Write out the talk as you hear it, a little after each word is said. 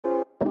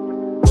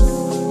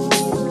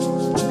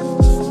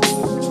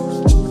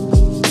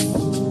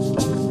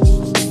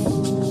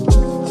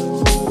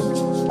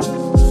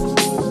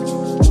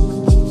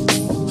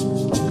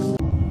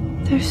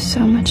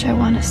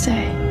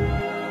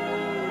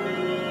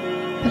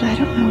but I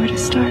don't know where to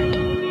start.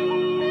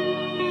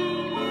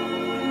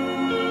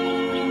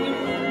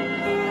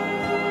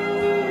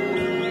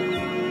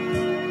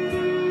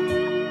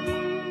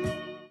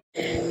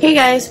 Hey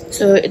guys,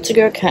 so it's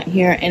your girl Kat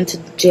here, and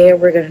today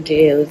we're gonna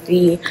do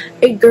the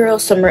A Girl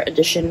Summer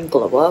Edition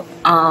Glow Up.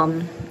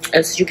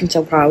 As you can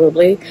tell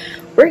probably,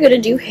 we're gonna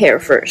do hair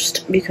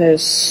first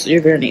because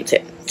you're gonna need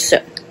it.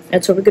 So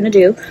that's what we're gonna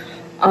do.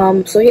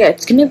 So yeah,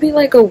 it's gonna be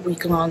like a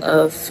week long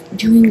of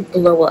doing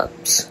glow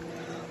ups.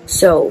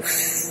 So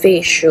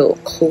facial,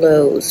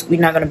 clothes. We're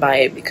not gonna buy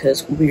it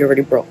because we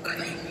already broke.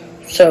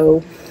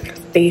 So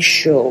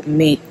facial,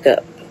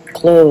 makeup,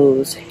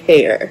 clothes,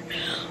 hair.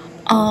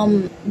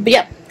 But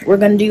yeah, we're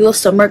gonna do a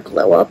summer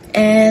glow up,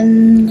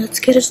 and let's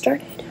get it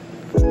started.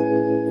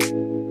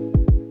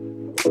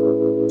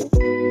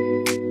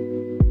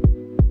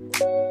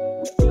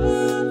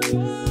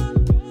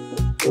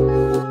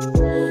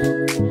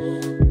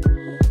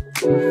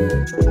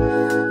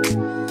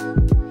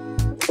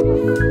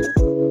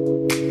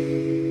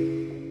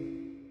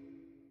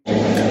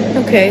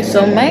 Okay,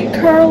 so my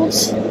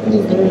curls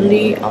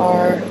literally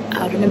are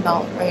out and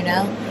about right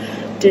now.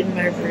 Did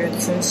my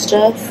roots and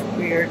stuff.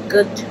 We're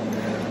good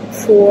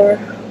for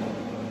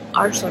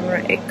our summer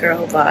it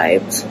girl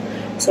vibes.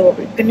 So what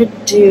we're gonna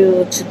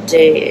do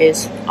today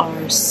is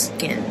our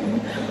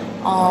skin.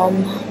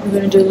 We're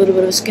gonna do a little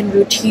bit of a skin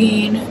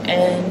routine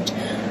and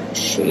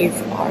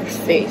shave our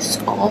face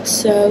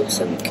also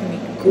so we can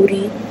make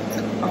goody.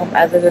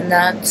 Other than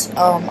that,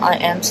 I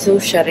am still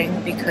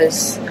shedding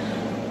because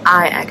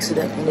I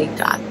accidentally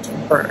got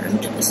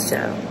burned,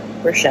 so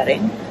we're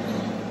shedding.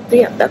 But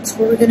yeah, that's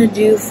what we're gonna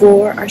do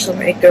for our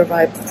summer it girl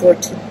vibe for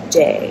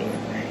today.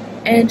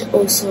 And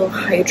also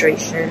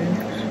hydration,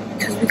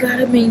 because we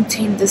gotta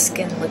maintain the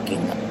skin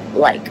looking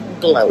like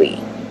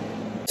glowy.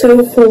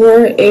 So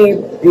for a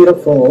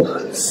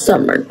beautiful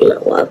summer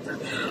glow up,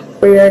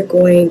 we are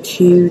going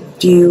to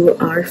do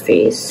our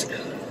face,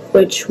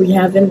 which we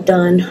haven't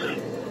done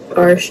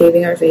our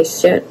shaving our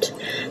face yet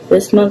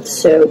this month,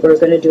 so we're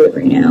gonna do it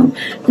right now.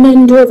 And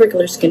then do a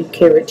regular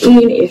skincare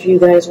routine. If you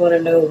guys want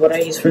to know what I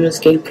use from the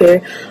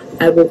skincare,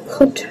 I will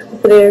put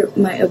there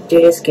my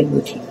updated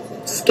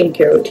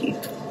skincare routine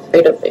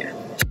right up there.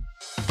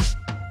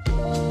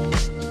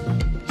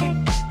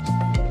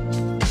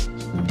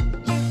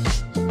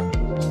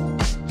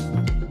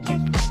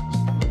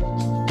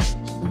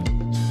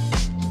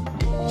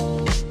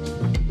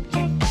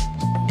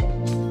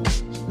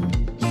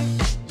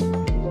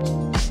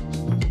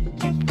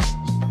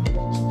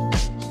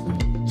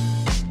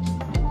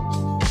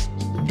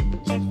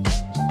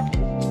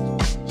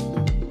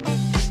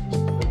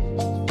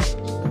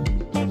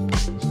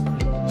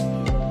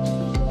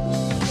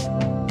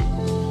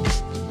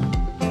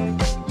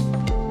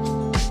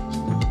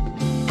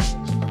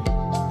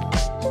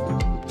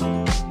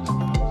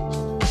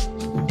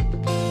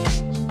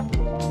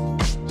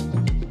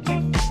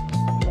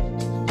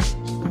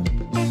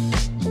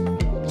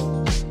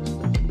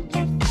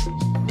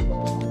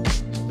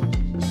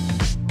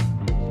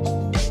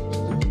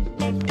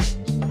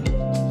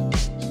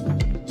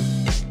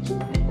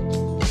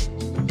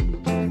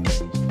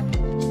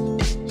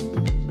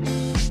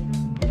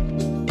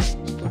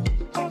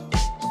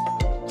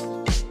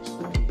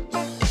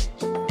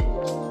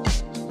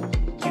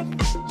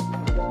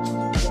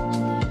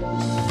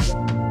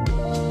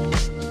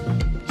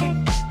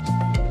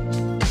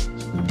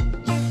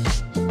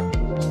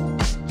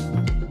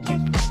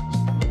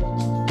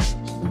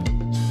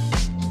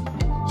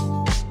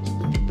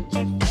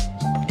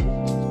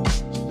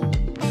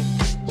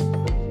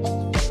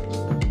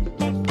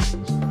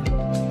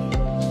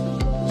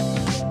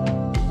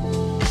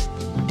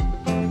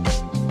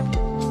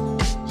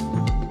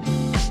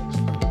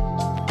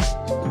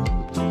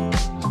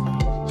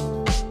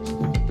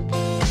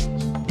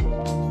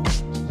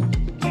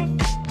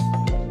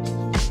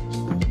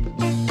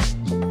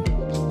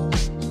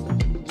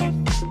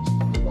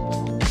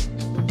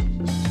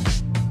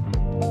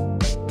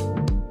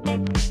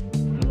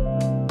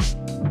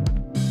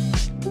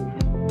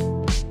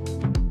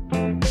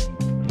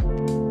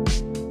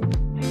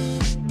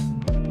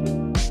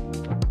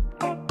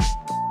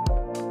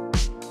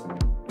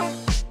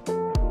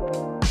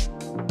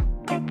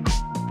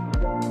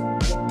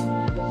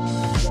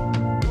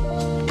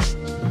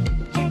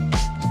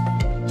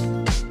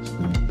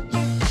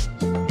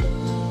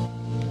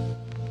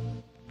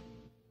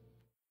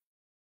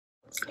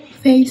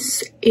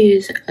 Face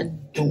is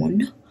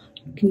done.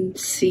 You can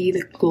see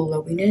the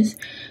glowiness.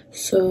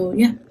 So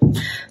yeah,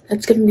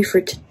 that's gonna be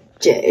for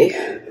today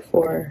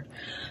for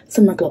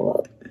summer glow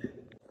up.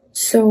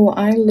 So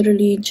I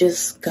literally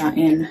just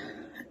gotten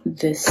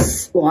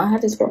this. Well, I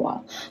had this for a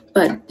while,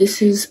 but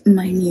this is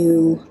my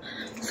new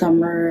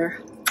summer,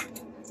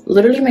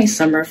 literally my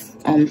summer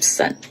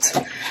scent.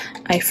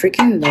 I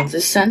freaking love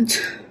this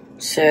scent.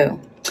 So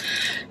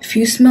if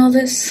you smell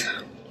this,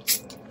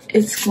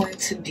 it's going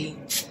to be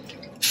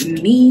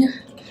me.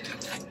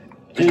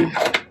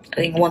 I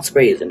think one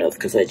spray is enough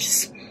because I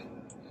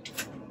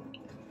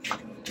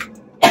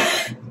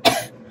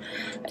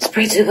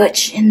sprayed too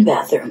much in the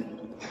bathroom.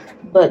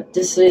 but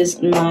this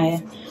is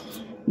my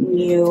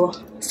new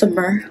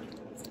summer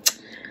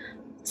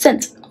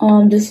scent.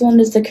 This one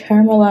is the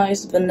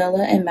caramelized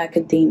vanilla and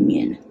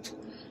macadamia.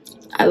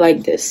 I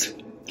like this,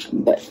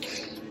 but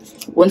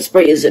one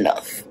spray is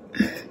enough.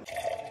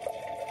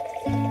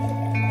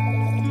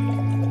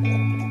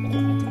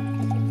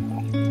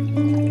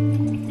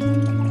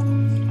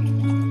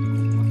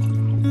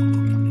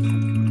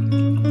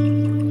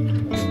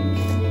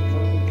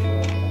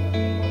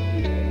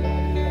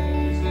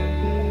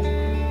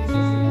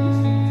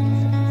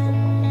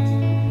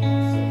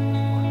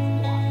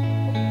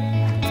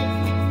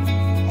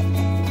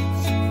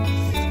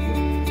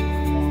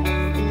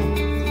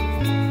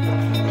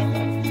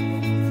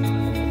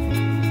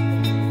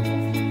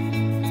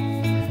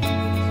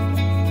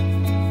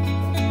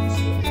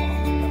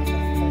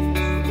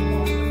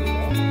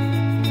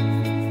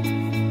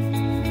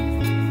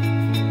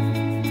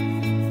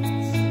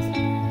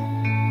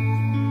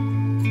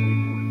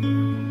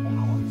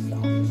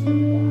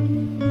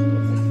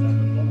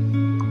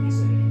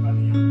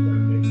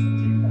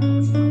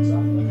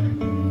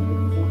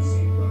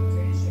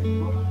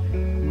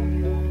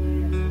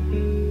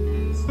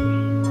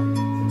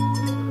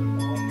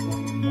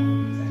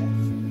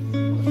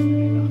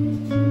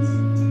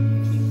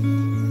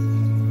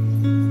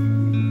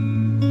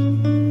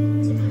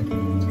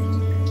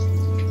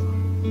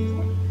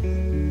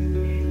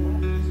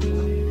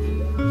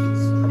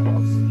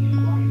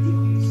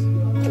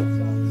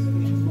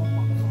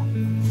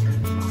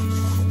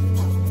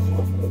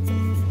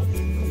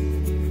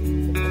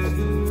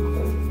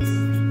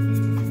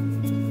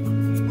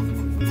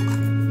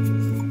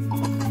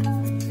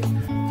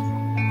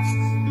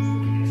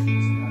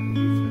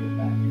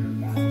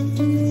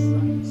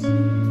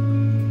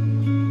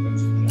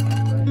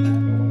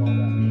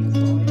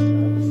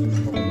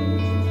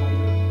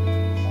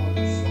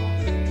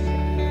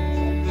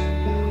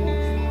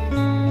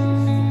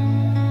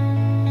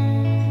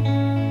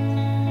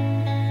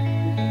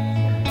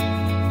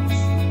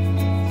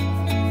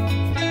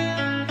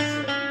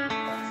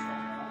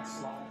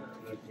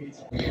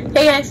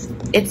 Hey guys,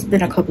 it's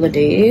been a couple of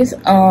days.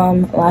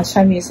 Last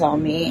time you saw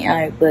me,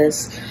 I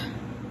was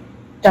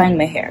dyeing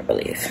my hair, I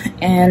believe,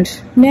 and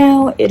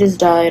now it is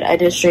dyed. I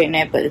did straighten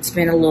it, but it's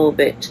been a little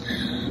bit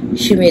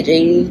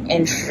humidity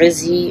and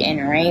frizzy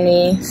and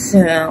rainy,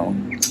 so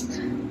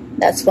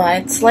that's why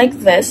it's like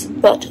this.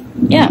 But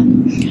yeah,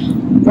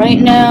 right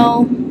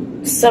now,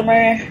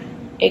 summer,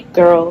 it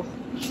girl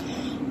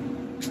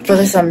for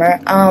the summer.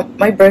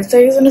 My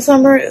birthday is in the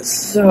summer,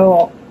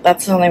 so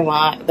that's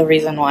the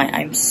reason why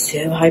I'm so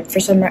hyped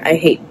for summer. I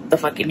hate the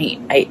fucking heat.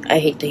 I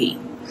hate the heat.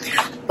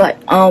 But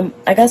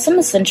I got some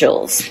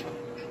essentials.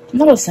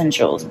 Not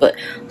essentials, but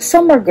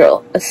summer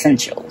girl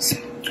essentials.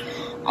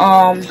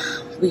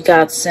 We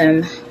got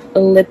some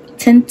lip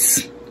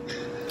tints.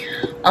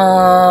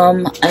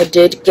 I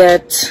did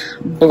get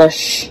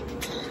blush.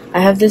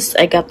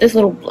 I got this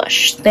little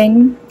blush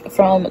thing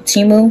from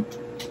Temu.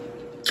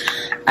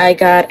 I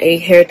got a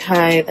hair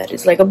tie that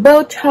is like a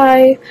bow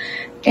tie,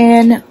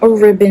 and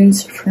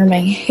ribbons for my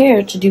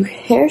hair to do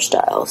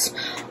hairstyles.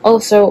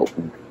 Also,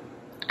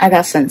 I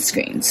got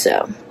sunscreen,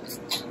 so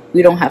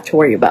we don't have to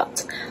worry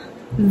about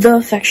the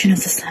affection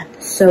of the sun.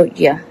 So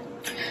yeah,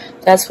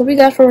 that's what we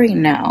got for right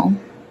now.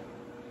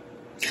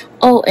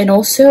 Oh, and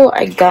also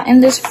I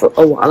gotten this for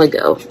a while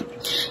ago,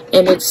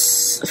 and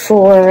it's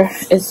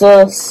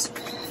a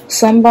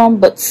sun balm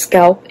but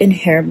scalp and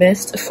hair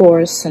mist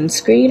for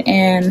sunscreen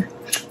and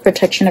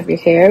protection of your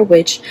hair,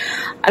 which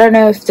I don't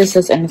know if this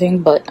does anything,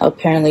 but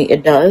apparently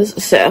it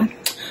does. So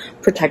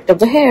protect of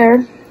the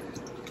hair.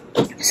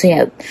 So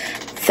yeah,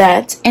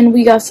 that, and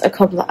we got a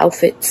couple of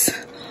outfits,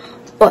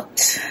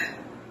 but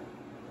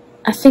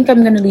I think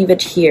I'm gonna leave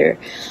it here.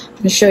 I'm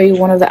gonna show you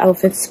one of the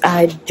outfits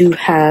I do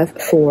have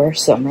for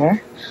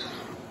summer.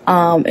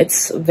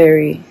 It's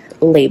very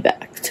laid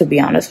back, to be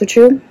honest with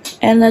you,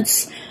 and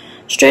let's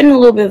straighten a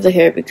little bit of the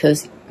hair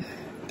because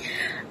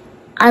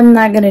I'm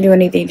not gonna do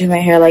anything to my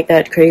hair like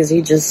that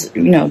crazy. Just,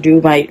 you know, do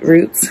my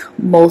roots,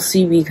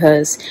 mostly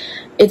because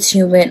it's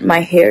humid. My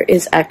hair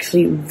is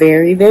actually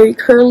very, very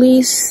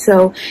curly,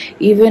 so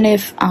even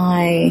if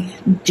I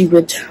do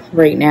it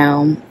right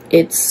now,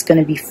 it's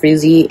gonna be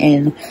frizzy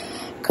in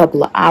a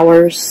couple of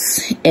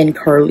hours, and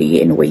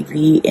curly and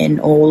wavy and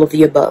all of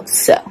the above.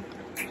 So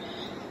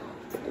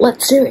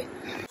let's do it.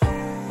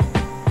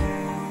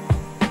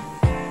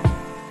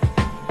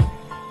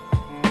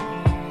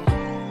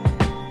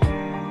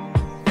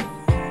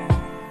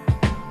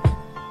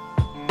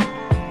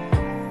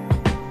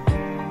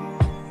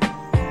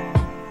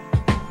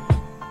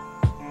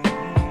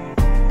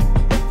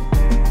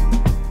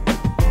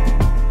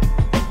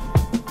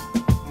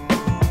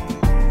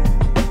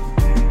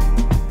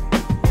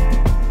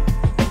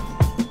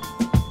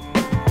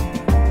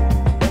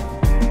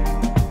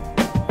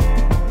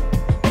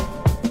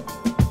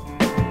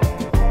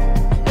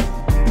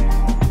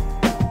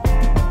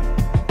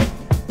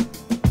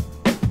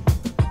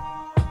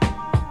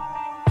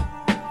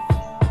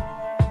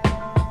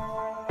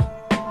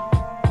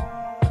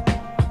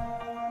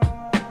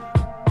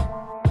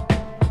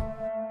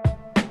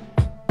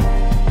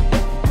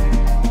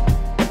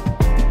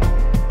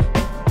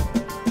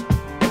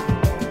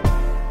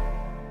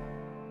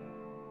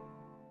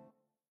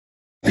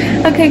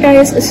 Okay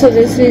guys, so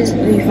this is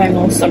the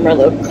final summer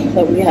look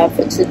that we have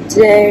for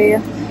today.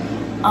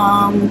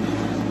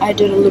 I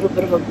did a little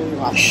bit of a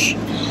blush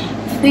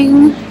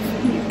thing.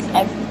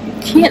 I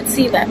can't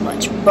see that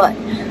much, but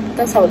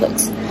that's how it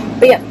looks.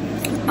 But yeah,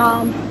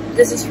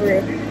 this is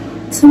for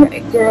summer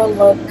girl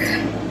look,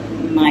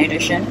 my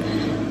edition.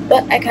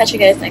 But I catch you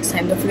guys next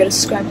time. Don't forget to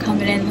subscribe,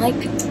 comment, and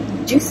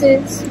like.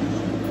 Juices.